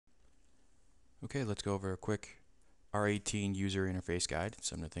Okay, let's go over a quick R18 user interface guide,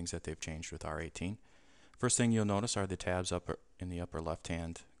 some of the things that they've changed with R18. First thing you'll notice are the tabs up in the upper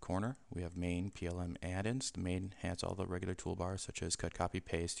left-hand corner. We have main, PLM, add-ins. The main has all the regular toolbars such as cut, copy,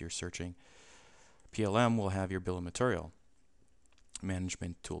 paste, your searching. PLM will have your bill of material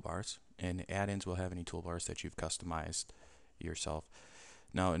management toolbars, and add-ins will have any toolbars that you've customized yourself.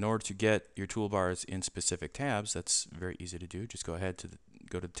 Now, in order to get your toolbars in specific tabs, that's very easy to do. Just go ahead to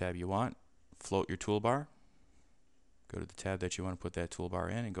go to the tab you want, float your toolbar, go to the tab that you want to put that toolbar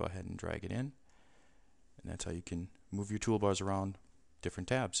in, and go ahead and drag it in. And that's how you can move your toolbars around different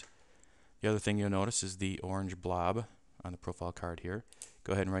tabs. The other thing you'll notice is the orange blob on the profile card here.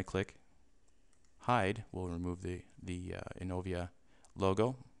 Go ahead and right click, hide will remove the Innovia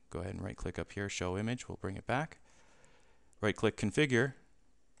logo. Go ahead and right click up here, show image, we'll bring it back. Right click configure,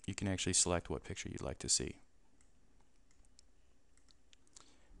 you can actually select what picture you'd like to see.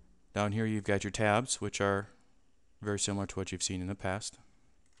 Down here you've got your tabs, which are very similar to what you've seen in the past.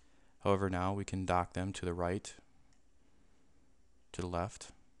 However, now we can dock them to the right, to the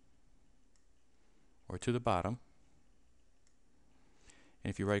left, or to the bottom. And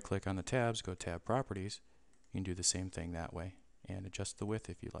if you right click on the tabs, go tab properties, you can do the same thing that way and adjust the width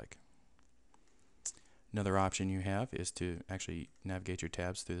if you like. Another option you have is to actually navigate your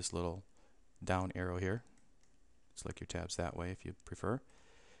tabs through this little down arrow here. Select your tabs that way if you prefer.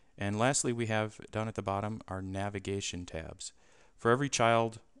 And lastly, we have down at the bottom our navigation tabs. For every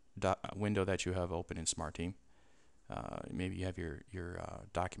child window that you have open in SmarTeam, maybe you have your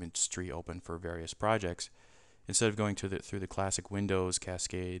documents tree open for various projects. Instead of going through the classic windows,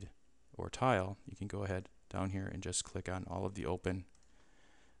 cascade, or tile, you can go ahead down here and just click on all of the open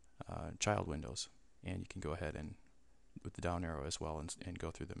child windows, and you can go ahead and with the down arrow as well and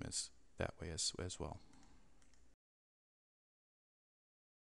go through them that way as well.